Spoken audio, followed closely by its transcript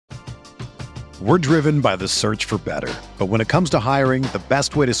We're driven by the search for better. But when it comes to hiring, the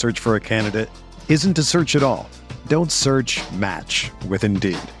best way to search for a candidate isn't to search at all. Don't search, match with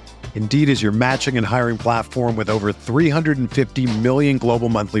Indeed. Indeed is your matching and hiring platform with over 350 million global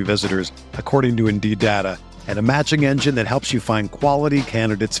monthly visitors, according to Indeed data, and a matching engine that helps you find quality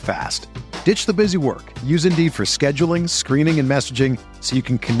candidates fast. Ditch the busy work. Use Indeed for scheduling, screening, and messaging so you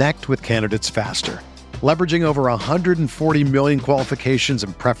can connect with candidates faster. Leveraging over 140 million qualifications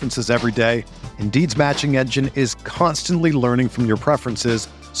and preferences every day, Indeed's matching engine is constantly learning from your preferences,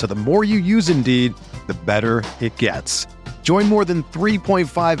 so the more you use Indeed, the better it gets. Join more than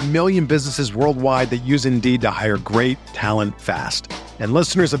 3.5 million businesses worldwide that use Indeed to hire great talent fast. And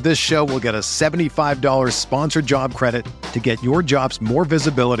listeners of this show will get a $75 sponsored job credit to get your jobs more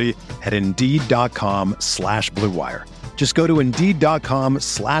visibility at Indeed.com/Blue Wire. Just go to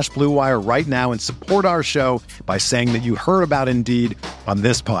Indeed.com/Blue Wire right now and support our show by saying that you heard about Indeed on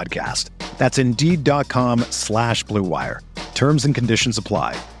this podcast. That's Indeed.com/Blue Wire. Terms and conditions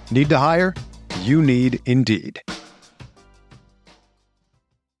apply. Need to hire? You need Indeed.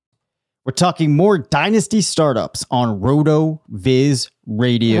 We're talking more dynasty startups on RotoViz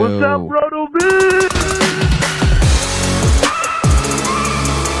Radio. What's up, RotoViz?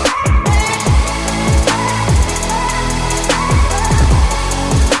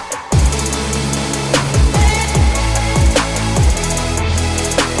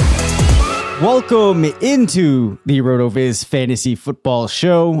 Welcome into the RotoViz Fantasy Football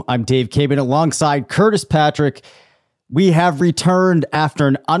Show. I'm Dave Caban alongside Curtis Patrick. We have returned after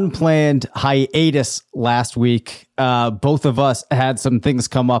an unplanned hiatus last week. Both of us had some things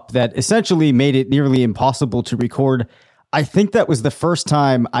come up that essentially made it nearly impossible to record. I think that was the first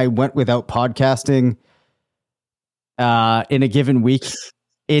time I went without podcasting in a given week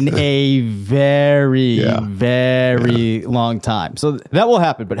in a very long time. So that will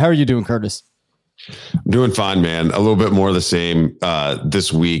happen. But how are you doing, Curtis? I'm doing fine, man. A little bit more of the same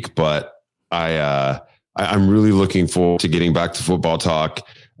this week, but I'm really looking forward to getting back to football talk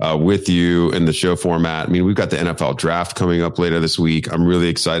with you in the show format. I mean, we've got the NFL draft coming up later this week. I'm really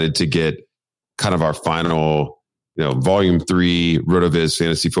excited to get kind of our final, volume 3 RotoViz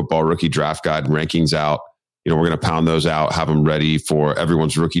Fantasy Football Rookie Draft Guide rankings out. We're going to pound those out, have them ready for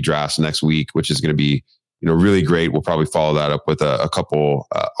everyone's rookie drafts next week, which is going to be, really great. We'll probably follow that up with a couple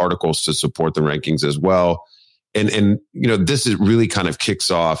articles to support the rankings as well. And this is really kind of kicks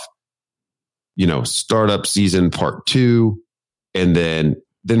off, startup season part 2. And then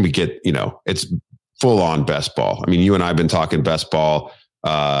we get, it's full on best ball. I mean, you and I have been talking best ball,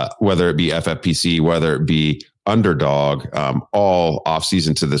 whether it be FFPC, whether it be underdog, all off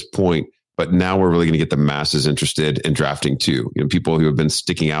season to this point. But now we're really going to get the masses interested in drafting too. People who have been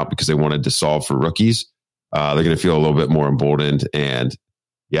sticking out because they wanted to solve for rookies. They're going to feel a little bit more emboldened. And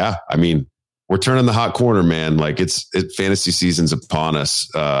we're turning the hot corner, man. Like fantasy season's upon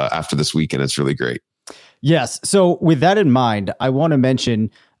us after this weekend. It's really great. Yes. So with that in mind, I want to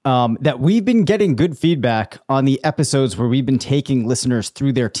mention that we've been getting good feedback on the episodes where we've been taking listeners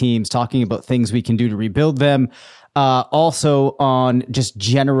through their teams, talking about things we can do to rebuild them. Also on just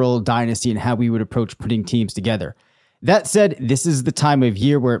general dynasty and how we would approach putting teams together. That said, this is the time of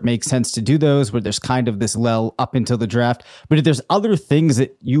year where it makes sense to do those, where there's kind of this lull up until the draft. But if there's other things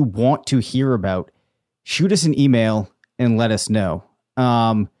that you want to hear about, shoot us an email and let us know.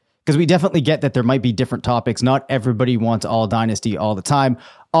 Because we definitely get that there might be different topics. Not everybody wants all dynasty all the time.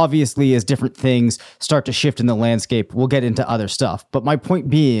 Obviously, as different things start to shift in the landscape, we'll get into other stuff. But my point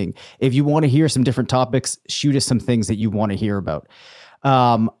being, if you want to hear some different topics, shoot us some things that you want to hear about.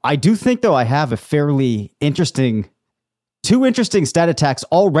 I do think, though, I have a fairly two interesting stat attacks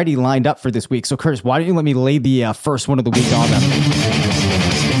already lined up for this week. So, Curtis, why don't you let me lay the first one of the week on them?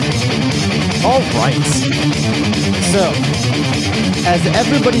 All right. So, as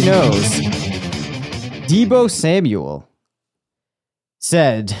everybody knows, Deebo Samuel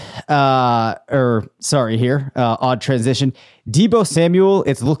said, odd transition. Deebo Samuel,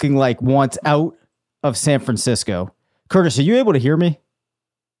 it's looking like wants out of San Francisco. Curtis, are you able to hear me?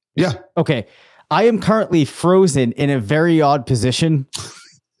 Yeah. Okay. I am currently frozen in a very odd position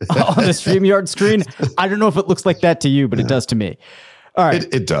on the StreamYard screen. I don't know if it looks like that to you, but it does to me. All right.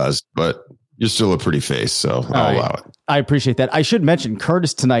 It does, but you're still a pretty face, so I'll allow it. I appreciate that. I should mention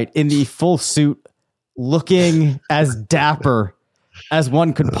Curtis tonight in the full suit, looking as dapper as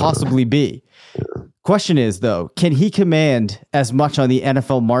one could possibly be. Question is, though, can he command as much on the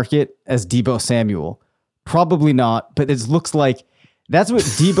NFL market as Deebo Samuel? Probably not, but it looks like that's what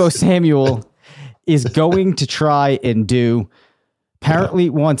Deebo Samuel is going to try and do. Apparently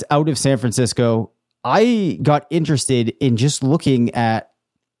wants out of San Francisco. I got interested in just looking at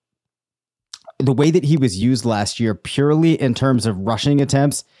the way that he was used last year purely in terms of rushing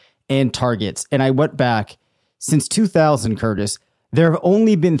attempts and targets. And I went back since 2000, Curtis, there have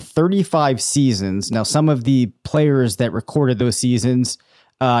only been 35 seasons. Now, some of the players that recorded those seasons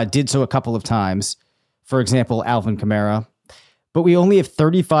did so a couple of times. For example, Alvin Kamara. But we only have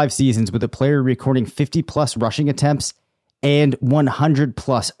 35 seasons with a player recording 50 plus rushing attempts and 100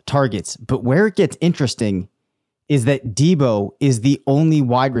 plus targets. But where it gets interesting is that Deebo is the only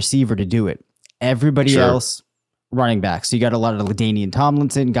wide receiver to do it. Everybody else, running back. So you got a lot of LaDainian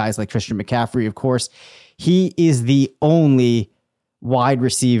Tomlinson, guys like Christian McCaffrey, of course. He is the only wide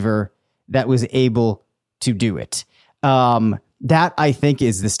receiver that was able to do it. That, I think,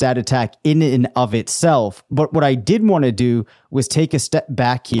 is the stat attack in and of itself. But what I did want to do was take a step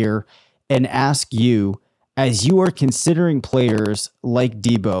back here and ask you, as you are considering players like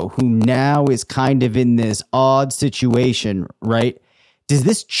Deebo, who now is kind of in this odd situation, right? Does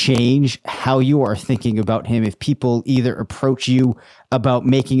this change how you are thinking about him if people either approach you about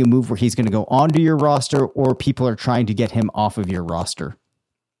making a move where he's going to go onto your roster or people are trying to get him off of your roster?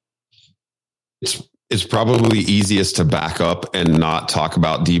 It's probably easiest to back up and not talk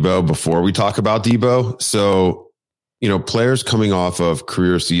about Deebo before we talk about Deebo. So, players coming off of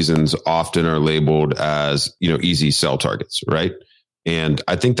career seasons often are labeled as, easy sell targets, right? And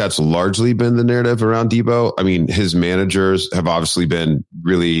I think that's largely been the narrative around Deebo. I mean, his managers have obviously been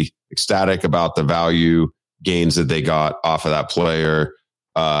really ecstatic about the value gains that they got off of that player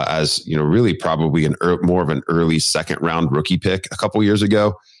as, really probably more of an early second round rookie pick a couple years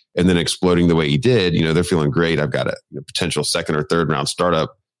ago. And then exploding the way he did, they're feeling great. I've got a potential second or third round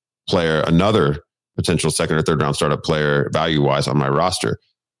startup player, another potential second or third round startup player value wise on my roster.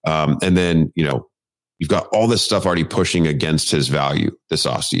 And then, you've got all this stuff already pushing against his value this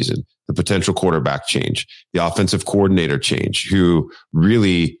offseason, the potential quarterback change, the offensive coordinator change, who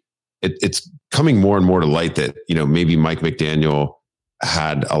really it's coming more and more to light that, maybe Mike McDaniel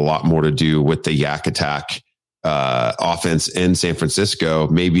had a lot more to do with the yak attack offense in San Francisco,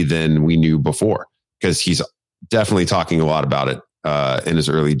 maybe than we knew before, because he's definitely talking a lot about it in his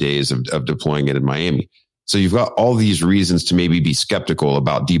early days of deploying it in Miami. So you've got all these reasons to maybe be skeptical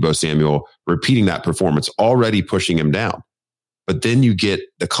about Deebo Samuel repeating that performance, already pushing him down. But then you get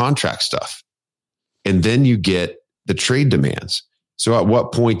the contract stuff, and then you get the trade demands. So at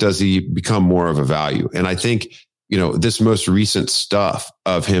what point does he become more of a value? And I think, this most recent stuff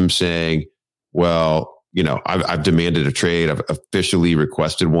of him saying, well, I've demanded a trade. I've officially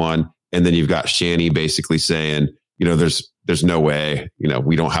requested one. And then you've got Shanny basically saying, there's no way,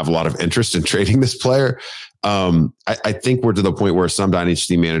 we don't have a lot of interest in trading this player. I think we're to the point where some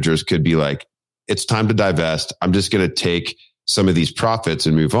dynasty managers could be like, it's time to divest. I'm just going to take some of these profits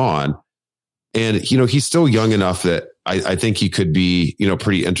and move on. And, he's still young enough that I think he could be,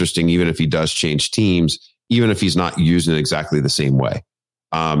 pretty interesting, even if he does change teams, even if he's not used in exactly the same way.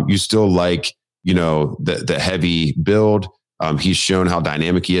 You still like, the heavy build. He's shown how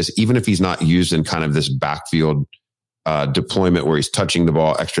dynamic he is, even if he's not used in kind of this backfield deployment where he's touching the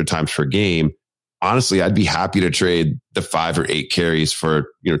ball extra times per game. Honestly, I'd be happy to trade the 5 or 8 carries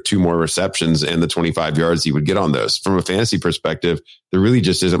for, 2 more receptions and the 25 yards he would get on those. From a fantasy perspective, there really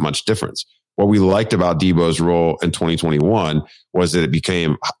just isn't much difference. What we liked about Deebo's role in 2021 was that it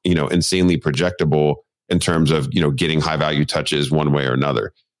became, insanely projectable in terms of, getting high value touches one way or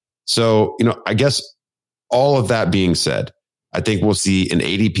another. So, I guess all of that being said, I think we'll see an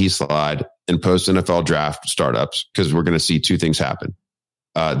ADP slide in post NFL draft startups, because we're going to see 2 things happen.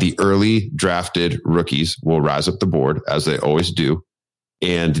 The early drafted rookies will rise up the board, as they always do.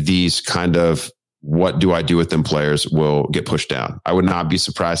 And these kind of what do I do with them players will get pushed down. I would not be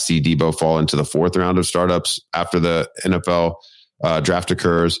surprised to see Deebo fall into the 4th round of startups after the NFL draft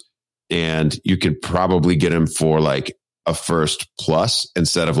occurs. And you could probably get him for like a first plus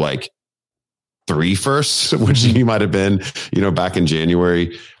instead of like 3 firsts, which he might have been, back in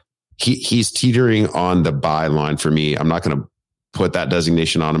January. He's teetering on the buy line for me. I'm not going to put that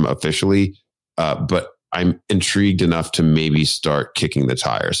designation on him officially, but I'm intrigued enough to maybe start kicking the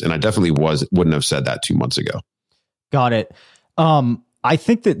tires. And I definitely wouldn't have said that 2 months ago. Got it. I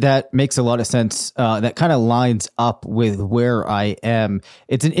think that makes a lot of sense. That kind of lines up with where I am.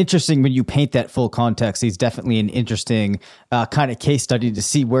 It's an interesting, when you paint that full context, he's definitely an interesting kind of case study to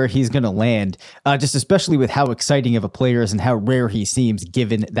see where he's going to land, just especially with how exciting of a player is and how rare he seems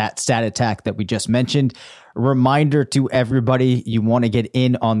given that stat attack that we just mentioned. Reminder to everybody, you want to get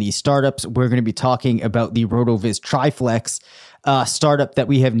in on these startups. We're going to be talking about the RotoViz TriFlex startup that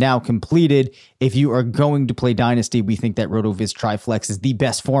we have now completed. If you are going to play Dynasty, we think that RotoViz TriFlex is the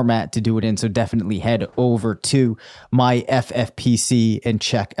best format to do it in. So definitely head over to my FFPC and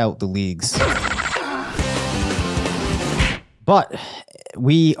check out the leagues. But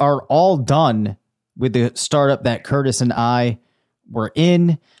we are all done with the startup that Curtis and I were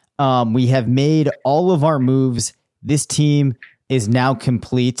in. We have made all of our moves. This team is now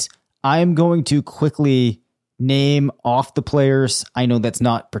complete. I am going to quickly name off the players. I know that's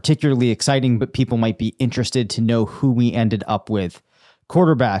not particularly exciting, but people might be interested to know who we ended up with.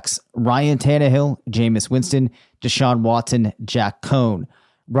 Quarterbacks, Ryan Tannehill, Jameis Winston, Deshaun Watson, Jack Cohn.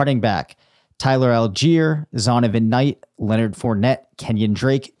 Running back, Tyler Algier, Zonovan Knight, Leonard Fournette, Kenyon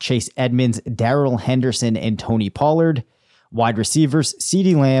Drake, Chase Edmonds, Darrell Henderson, and Tony Pollard. Wide receivers,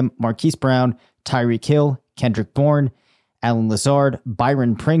 CeeDee Lamb, Marquise Brown, Tyreek Hill, Kendrick Bourne, Alan Lazard,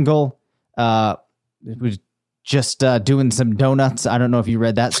 Byron Pringle. Was just doing some donuts. I don't know if you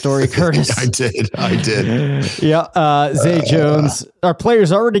read that story, Curtis. I did. Yeah. Zay Jones. Our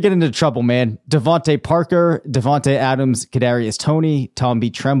players already get into trouble, man. Devontae Parker, Devontae Adams, Kadarius Toney, Tom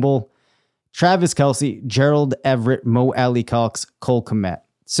B. Tremble, Travis Kelce, Gerald Everett, Mo Alley Cox, Cole Kmet.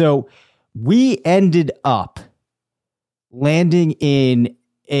 So we ended up landing in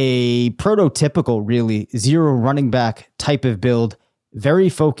a prototypical, really, zero running back type of build, very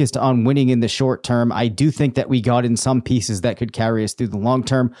focused on winning in the short term. I do think that we got in some pieces that could carry us through the long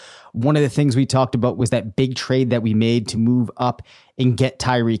term. One of the things we talked about was that big trade that we made to move up and get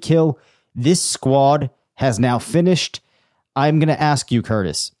Tyreek Hill. This squad has now finished. I'm going to ask you,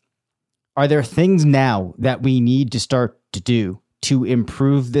 Curtis, are there things now that we need to start to do to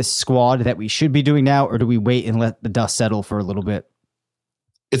improve this squad that we should be doing now, or do we wait and let the dust settle for a little bit?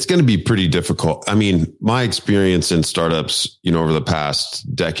 It's going to be pretty difficult. I mean, my experience in startups, over the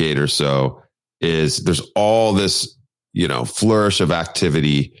past decade or so is there's all this, flourish of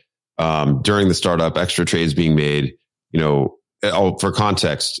activity during the startup, extra trades being made. For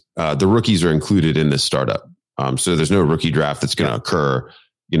context, the rookies are included in this startup. So there's no rookie draft that's going to occur,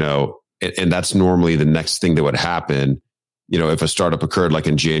 and that's normally the next thing that would happen. If a startup occurred like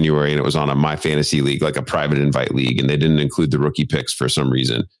in January and it was on a My Fantasy league, like a private invite league, and they didn't include the rookie picks for some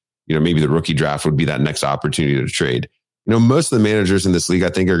reason, maybe the rookie draft would be that next opportunity to trade. Most of the managers in this league, I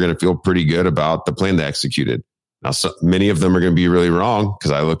think, are going to feel pretty good about the plan they executed. Now, many of them are going to be really wrong,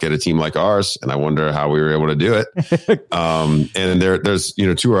 because I look at a team like ours and I wonder how we were able to do it. And there's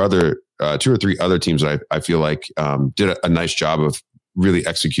two or three other teams that I feel like did a nice job of really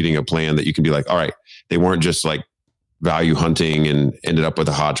executing a plan that you can be like, all right, they weren't just like value hunting and ended up with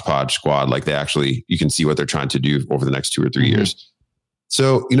a hodgepodge squad. Like you can see what they're trying to do over the next 2 or 3 years.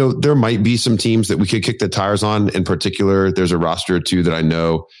 So, there might be some teams that we could kick the tires on. In particular, there's a roster or two that I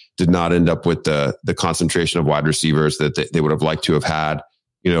know did not end up with the concentration of wide receivers that they would have liked to have had.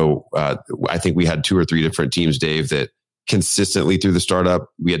 I think we had 2 or 3 different teams, Dave, that consistently through the startup,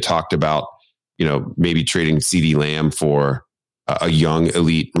 we had talked about, maybe trading CeeDee Lamb for a young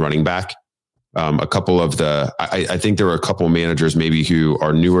elite running back. A couple of I think there were a couple of managers maybe who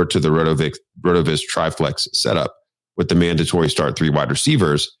are newer to the RotoViz Triflex setup with the mandatory start 3 wide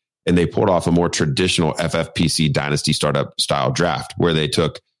receivers, and they pulled off a more traditional FFPC dynasty startup style draft where they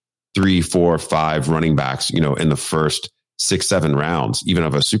took 3, 4, 5 running backs, in the first 6, 7 rounds, even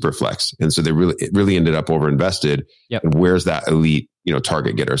of a super flex. And so it really ended up overinvested. Yep. And where's that elite,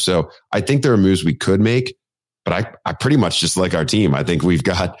 target getter? So I think there are moves we could make. But I pretty much just like our team. I think we've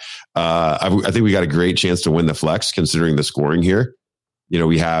got, I think we got a great chance to win the flex considering the scoring here.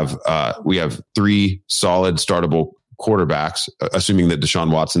 We have 3 solid startable quarterbacks, assuming that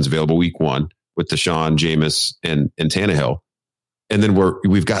Deshaun Watson's available week 1 with Deshaun, Jameis, and Tannehill. And then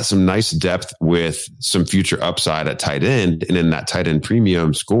we've got some nice depth with some future upside at tight end. And in that tight end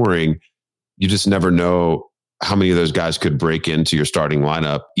premium scoring, you just never know how many of those guys could break into your starting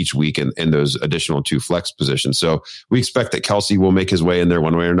lineup each week in those additional 2 flex positions. So we expect that Kelce will make his way in there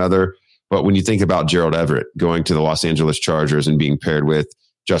one way or another. But when you think about Gerald Everett going to the Los Angeles Chargers and being paired with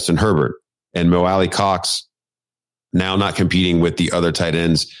Justin Herbert and Mo Alley Cox, now not competing with the other tight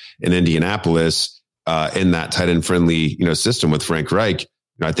ends in Indianapolis in that tight end friendly, system with Frank Reich,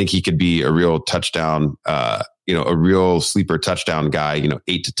 I think he could be a real touchdown, a real sleeper touchdown guy,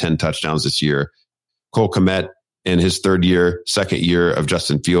 8 to 10 touchdowns this year. Cole Kmet in his second year of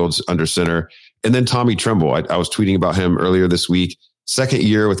Justin Fields under center. And then Tommy Tremble. I was tweeting about him earlier this week. Second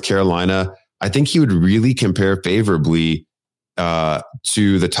year with Carolina. I think he would really compare favorably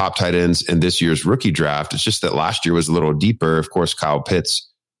to the top tight ends in this year's rookie draft. It's just that last year was a little deeper. Of course, Kyle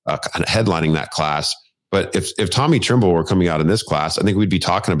Pitts kind of headlining that class. But if Tommy Tremble were coming out in this class, I think we'd be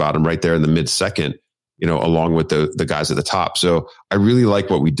talking about him right there in the mid-second, along with the guys at the top. So I really like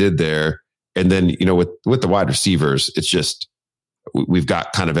what we did there. And then, with the wide receivers, it's just, we've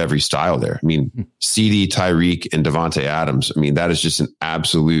got kind of every style there. I mean, CeeDee, Tyreek, and Devontae Adams. I mean, that is just an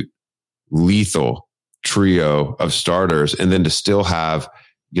absolute lethal trio of starters, and then to still have,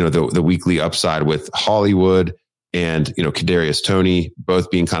 the weekly upside with Hollywood and, Kadarius Toney, both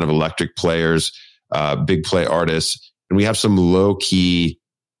being kind of electric players, big play artists. And we have some low key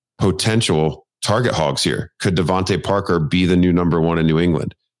potential target hogs here. Could Devontae Parker be the new number one in New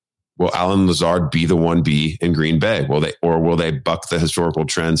England? Will Allen Lazard be the 1B in Green Bay? Will they buck the historical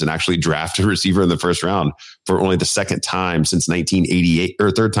trends and actually draft a receiver in the first round for only the second time since 1988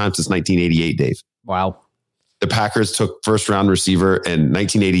 or third time since 1988, Dave? Wow. The Packers took first round receiver in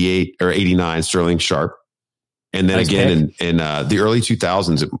 1988 or 89, Sterling Sharp. And then again in the early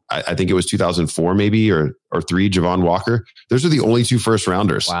 2000s, I think it was 2004 maybe or three, Javon Walker. Those are the only two first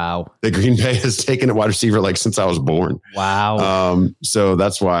rounders. Wow. That Green Bay has taken at wide receiver since I was born. Wow. So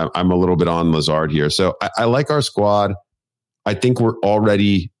that's why I'm a little bit on Lazard here. So I like our squad. I think we're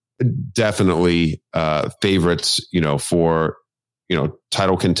already definitely favorites, for,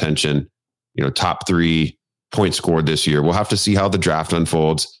 title contention, top 3 points scored this year. We'll have to see how the draft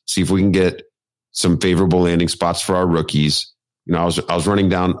unfolds, see if we can get some favorable landing spots for our rookies. I was running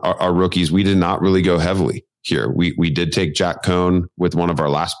down our rookies. We did not really go heavily here. We did take Jack Cohn with one of our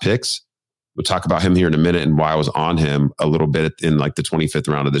last picks. We'll talk about him here in a minute and why I was on him a little bit in the 25th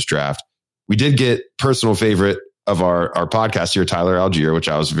round of this draft. We did get personal favorite of our podcast here, Tyler Algier, which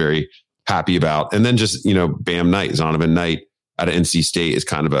I was very happy about. And then just, Bam Knight, Zonovan Knight out of NC State is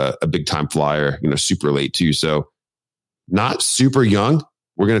kind of a big time flyer, super late too. So not super young.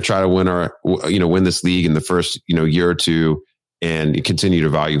 We're going to try to win this league in the first, year or two and continue to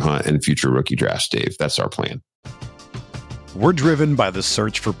value hunt in future rookie drafts, Dave. That's our plan. We're driven by the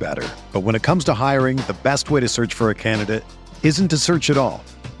search for better. But when it comes to hiring, the best way to search for a candidate isn't to search at all.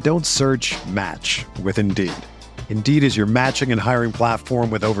 Don't search, match with Indeed. Indeed is your matching and hiring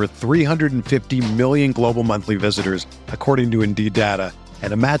platform with over 350 million global monthly visitors, according to Indeed data,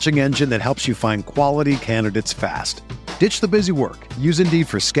 and a matching engine that helps you find quality candidates fast. Ditch the busy work. Use Indeed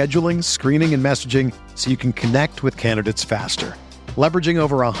for scheduling, screening, and messaging so you can connect with candidates faster. Leveraging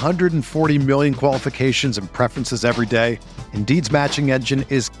over 140 million qualifications and preferences every day, Indeed's matching engine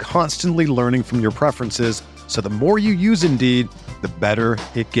is constantly learning from your preferences, so the more you use Indeed, the better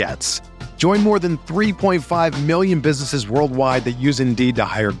it gets. Join more than 3.5 million businesses worldwide that use Indeed to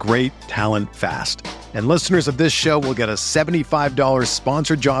hire great talent fast. And listeners of this show will get a $75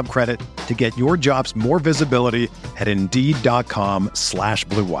 sponsored job credit to get your jobs more visibility at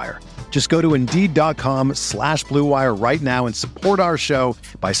Indeed.com/Blue Wire. Just go to Indeed.com/Blue Wire right now and support our show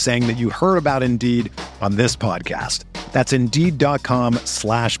by saying that you heard about Indeed on this podcast. That's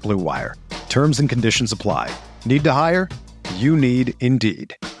Indeed.com/Blue Wire. Terms and conditions apply. Need to hire? You need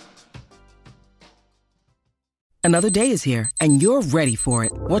Indeed. Another day is here, and you're ready for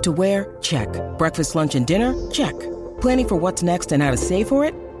it. What to wear? Check. Breakfast, lunch, and dinner? Check. Planning for what's next and how to save for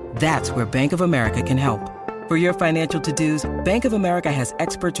it? That's where Bank of America can help. For your financial to-dos, Bank of America has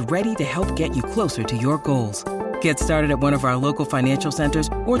experts ready to help get you closer to your goals. Get started at one of our local financial centers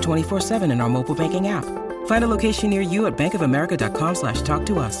or 24/7 in our mobile banking app. Find a location near you at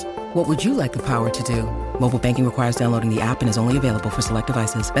bankofamerica.com/talktous. What would you like the power to do? Mobile banking requires downloading the app and is only available for select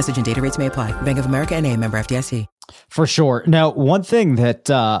devices. Message and data rates may apply. Bank of America NA, member FDIC. For sure. Now, one thing that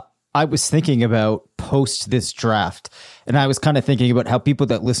I was thinking about post this draft, and I was kind of thinking about how people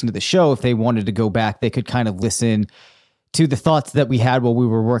that listen to the show, if they wanted to go back, they could kind of listen to the thoughts that we had while we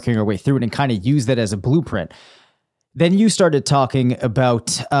were working our way through it and kind of use that as a blueprint. Then you started talking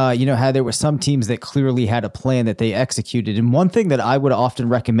about, how there were some teams that clearly had a plan that they executed. And one thing that I would often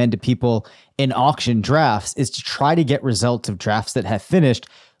recommend to people in auction drafts is to try to get results of drafts that have finished.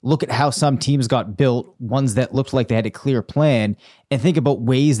 Look at how some teams got built, ones that looked like they had a clear plan, and think about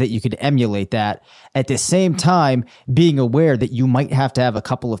ways that you could emulate that. At the same time, being aware that you might have to have a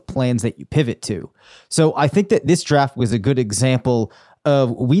couple of plans that you pivot to. So I think that this draft was a good example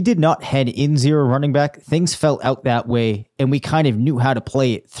of we did not head in zero running back. Things fell out that way, and we kind of knew how to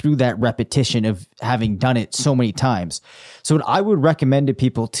play it through that repetition of having done it so many times. So what I would recommend to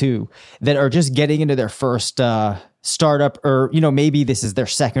people too that are just getting into their first startup, or maybe this is their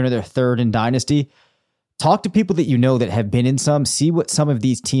second or their third in Dynasty, talk to people that that have been in some, see what some of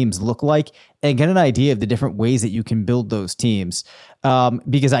these teams look like, and get an idea of the different ways that you can build those teams.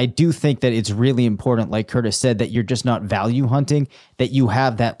 Because I do think that it's really important, like Curtis said, that you're just not value hunting, that you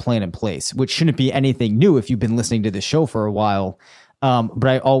have that plan in place, which shouldn't be anything new if you've been listening to the show for a while. But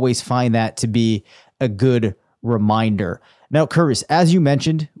I always find that to be a good reminder. Now, Curtis, as you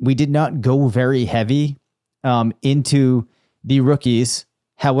mentioned, we did not go very heavy into the rookies.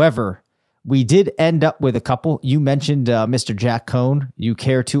 However, we did end up with a couple. You mentioned Mr. Jack Cohn. You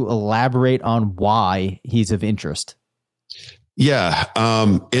care to elaborate on why he's of interest? Yeah.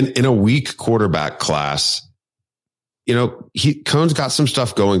 In a weak quarterback class, Cohn's got some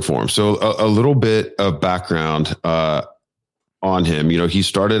stuff going for him. So a little bit of background on him. He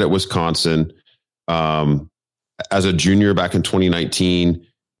started at Wisconsin as a junior back in 2019.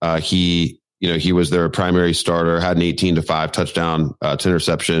 He was their primary starter, had an 18-5 touchdown to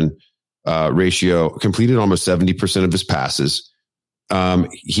interception ratio, completed almost 70% of his passes.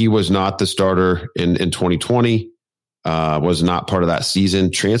 He was not the starter in 2020. Was not part of that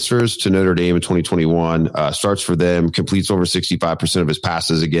season. Transfers to Notre Dame in 2021, starts for them, completes over 65% of his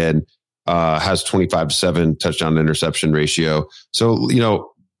passes again, has 25-7 touchdown to interception ratio. So,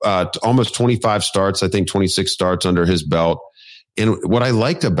 almost 25 starts, I think 26 starts under his belt. And what I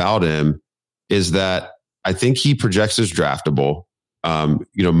liked about him is that I think he projects as draftable.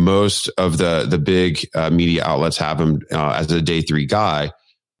 Most of the big media outlets have him as a day 3 guy.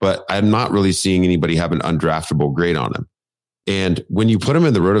 But I'm not really seeing anybody have an undraftable grade on him. And when you put him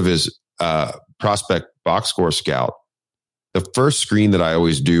in the RotoViz prospect box score scout, the first screen that I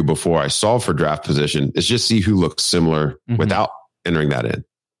always do before I solve for draft position is just see who looks similar without entering that in.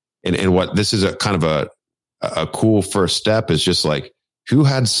 And what this is a kind of a cool first step is just like who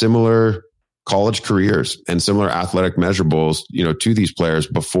had similar college careers and similar athletic measurables, to these players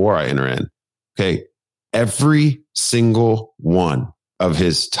before I enter in. Okay. Every single one of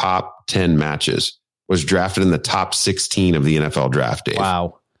his top 10 matches was drafted in the top 16 of the NFL draft, Dave.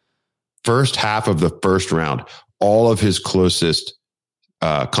 Wow. First half of the first round, all of his closest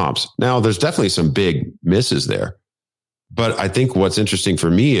comps. Now, there's definitely some big misses there. But I think what's interesting for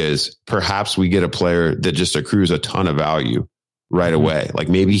me is perhaps we get a player that just accrues a ton of value right away. Like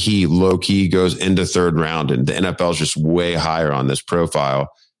maybe he low key goes into third round and the NFL is just way higher on this profile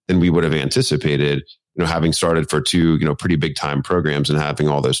than we would have anticipated. Having started for 2, pretty big time programs and having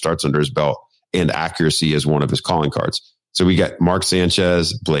all those starts under his belt and accuracy as one of his calling cards. So we got Mark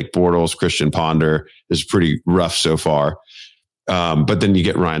Sanchez, Blake Bortles, Christian Ponder. It's pretty rough so far. But then you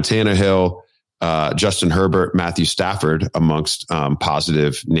get Ryan Tannehill, Justin Herbert, Matthew Stafford amongst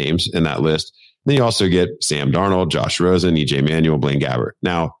positive names in that list. Then you also get Sam Darnold, Josh Rosen, EJ Manuel, Blaine Gabbert.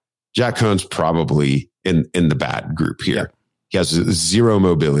 Now, Jack Cohn's probably in the bad group here. Yep. He has zero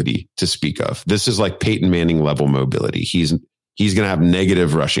mobility to speak of. This is like Peyton Manning level mobility. He's going to have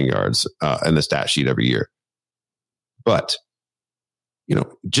negative rushing yards in the stat sheet every year. But, you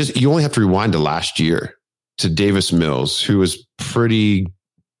only have to rewind to last year to Davis Mills, who was pretty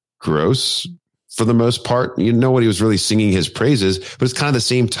gross for the most part. Nobody was really singing his praises, but it's kind of the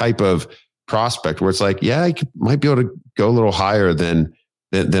same type of prospect where it's like, yeah, he might be able to go a little higher than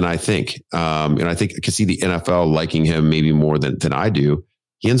I think. And I think I could see the NFL liking him maybe more than I do.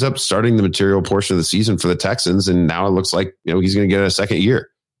 He ends up starting the material portion of the season for the Texans. And now it looks like, he's going to get a second year.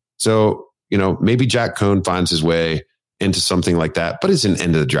 So, maybe Jack Cohn finds his way into something like that, but it's an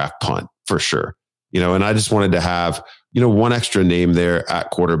end of the draft punt for sure. And I just wanted to have, one extra name there at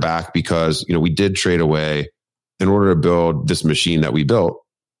quarterback because, we did trade away in order to build this machine that we built.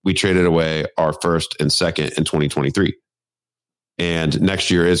 We traded away our first and second in 2023. And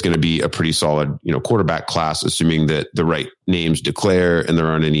next year is going to be a pretty solid, quarterback class, assuming that the right names declare and there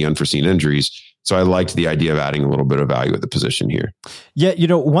aren't any unforeseen injuries. So I liked the idea of adding a little bit of value at the position here. Yeah.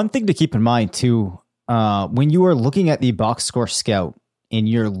 One thing to keep in mind too, when you are looking at the box score scout and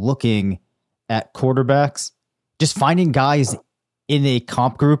you're looking at quarterbacks, just finding guys in a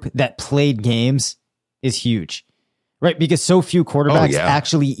comp group that played games is huge. Right, because so few quarterbacks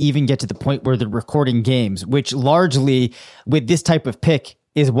actually even get to the point where they're recording games, which largely with this type of pick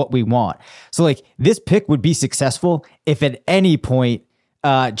is what we want. So like this pick would be successful if at any point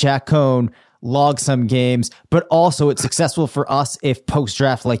Jack Cohn logs some games, but also it's successful for us if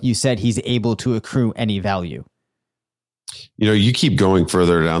post-draft, like you said, he's able to accrue any value. You keep going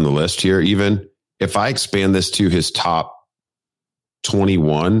further down the list here. Even if I expand this to his top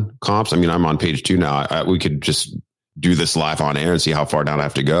 21 comps, I'm on page 2 now. We could just do this live on air and see how far down I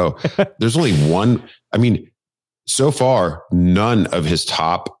have to go. There's only one. So far, none of his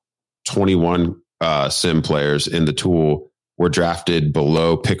top 21 sim players in the tool were drafted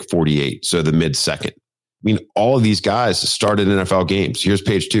below pick 48. So the mid second. All of these guys started NFL games. Here's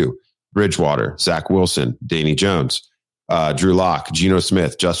page 2, Bridgewater, Zach Wilson, Danny Jones, Drew Lock, Geno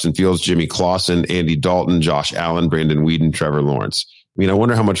Smith, Justin Fields, Jimmy Clausen, Andy Dalton, Josh Allen, Brandon Weeden, Trevor Lawrence. I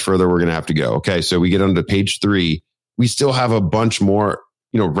wonder how much further we're going to have to go. Okay. So we get onto page 3. We still have a bunch more,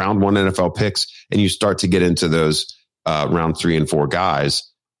 round 1 NFL picks, and you start to get into those round 3 and 4 guys.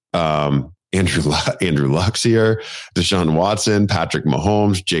 Andrew Luck's here, Deshaun Watson, Patrick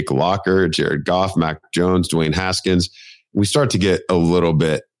Mahomes, Jake Locker, Jared Goff, Mac Jones, Dwayne Haskins. We start to get a little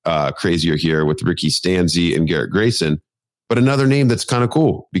bit crazier here with Ricky Stanzi and Garrett Grayson. But another name that's kind of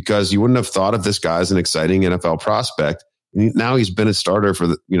cool because you wouldn't have thought of this guy as an exciting NFL prospect. And now he's been a starter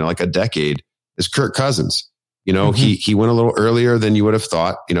for like a decade, is Kirk Cousins. He went a little earlier than you would have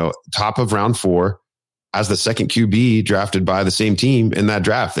thought, top of round 4 as the second QB drafted by the same team in that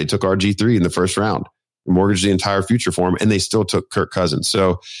draft. They took RG3 in the first round, mortgaged the entire future for him, and they still took Kirk Cousins.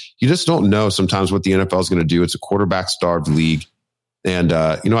 So you just don't know sometimes what the NFL is going to do. It's a quarterback-starved league. And,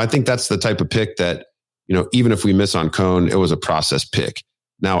 I think that's the type of pick that, even if we miss on Cone, it was a process pick.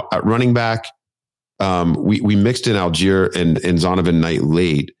 Now, at running back, we mixed in Algier and Zonovan Knight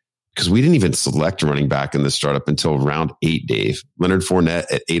late because we didn't even select running back in the startup until round 8, Dave. Leonard Fournette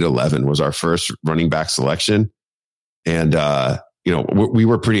at 8-11 was our first running back selection. And, we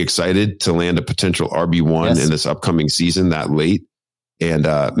were pretty excited to land a potential RB1 in this upcoming season that late. And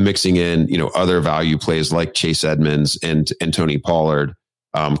mixing in, other value plays like Chase Edmonds and Tony Pollard,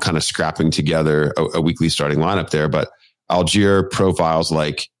 kind of scrapping together a weekly starting lineup there. But Algier profiles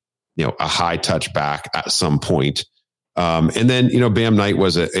like, a high touch back at some point. And then, Bam Knight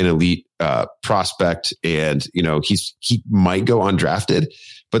was an elite prospect and, he might go undrafted.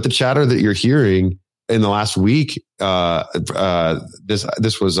 But the chatter that you're hearing in the last week,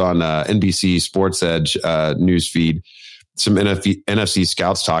 this was on NBC Sports Edge news feed. Some NFC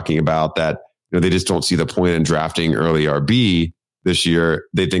scouts talking about that, they just don't see the point in drafting early RB this year.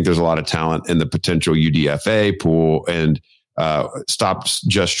 They think there's a lot of talent in the potential UDFA pool and stops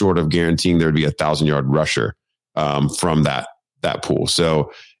just short of guaranteeing there'd be 1,000-yard rusher from that pool.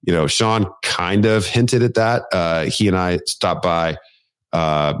 So, Sean kind of hinted at that. He and I stopped by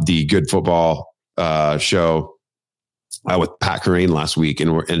the Good Football show with Pat Kerrane last week,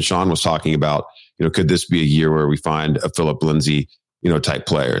 and Sean was talking about, could this be a year where we find a Philip Lindsay, type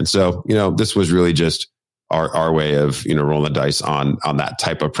player? And so, this was really just our way of, rolling the dice on that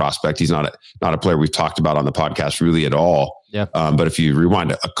type of prospect. He's not a player we've talked about on the podcast really at all. Yeah. But if you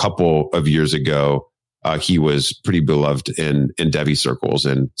rewind a couple of years ago, he was pretty beloved in Devy circles.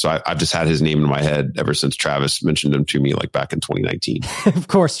 And so I've just had his name in my head ever since Travis mentioned him to me, like back in 2019. Of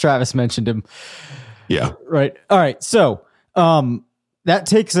course, Travis mentioned him. Yeah. Right. All right. So that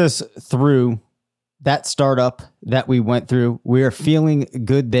takes us through that startup that we went through. We're feeling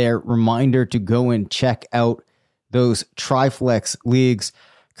good there. Reminder to go and check out those Triflex leagues.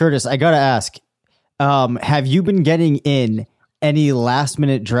 Curtis, I got to ask, have you been getting in any last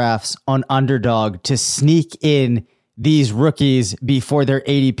minute drafts on Underdog to sneak in these rookies before their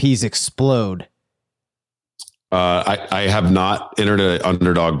ADPs explode? I have not entered an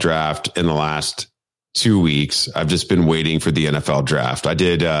Underdog draft in the last 2 weeks. I've just been waiting for the NFL draft. I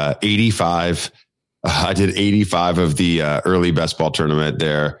did 85. I did 85 of the early best ball tournament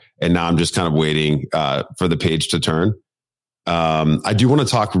there. And now I'm just kind of waiting for the page to turn. I do want to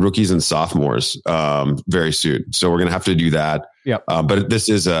talk rookies and sophomores very soon. So we're going to have to do that. Yep. But this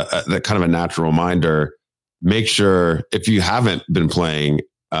is a kind of a natural reminder. Make sure if you haven't been playing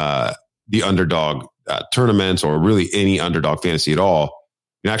the Underdog tournaments or really any Underdog fantasy at all,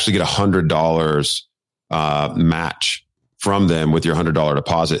 you can actually get $100 match from them with your $100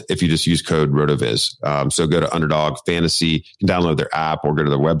 deposit if you just use code RotoViz. So go to Underdog Fantasy, you can download their app or go to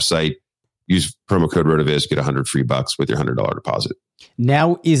their website, use promo code RotoViz, get $100 free with your $100 deposit.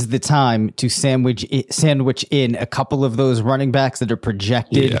 Now is the time to sandwich in a couple of those running backs that are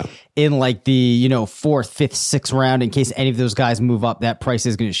projected in like the 4th, 5th, 6th round in case any of those guys move up. That price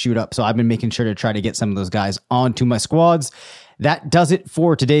is going to shoot up. So I've been making sure to try to get some of those guys onto my squads. That does it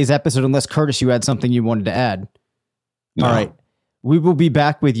for today's episode, unless Curtis, you had something you wanted to add. No. All right. We will be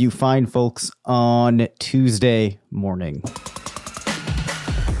back with you fine folks on Tuesday morning.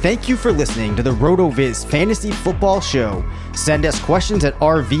 Thank you for listening to the RotoViz Fantasy Football Show. Send us questions at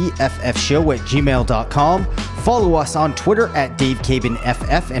rvffshow@gmail.com. Follow us on Twitter at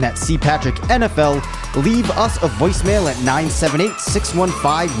DaveCabinFF and at CPatrickNFL. Leave us a voicemail at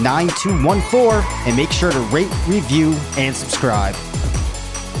 978-615-9214 and make sure to rate, review, and subscribe.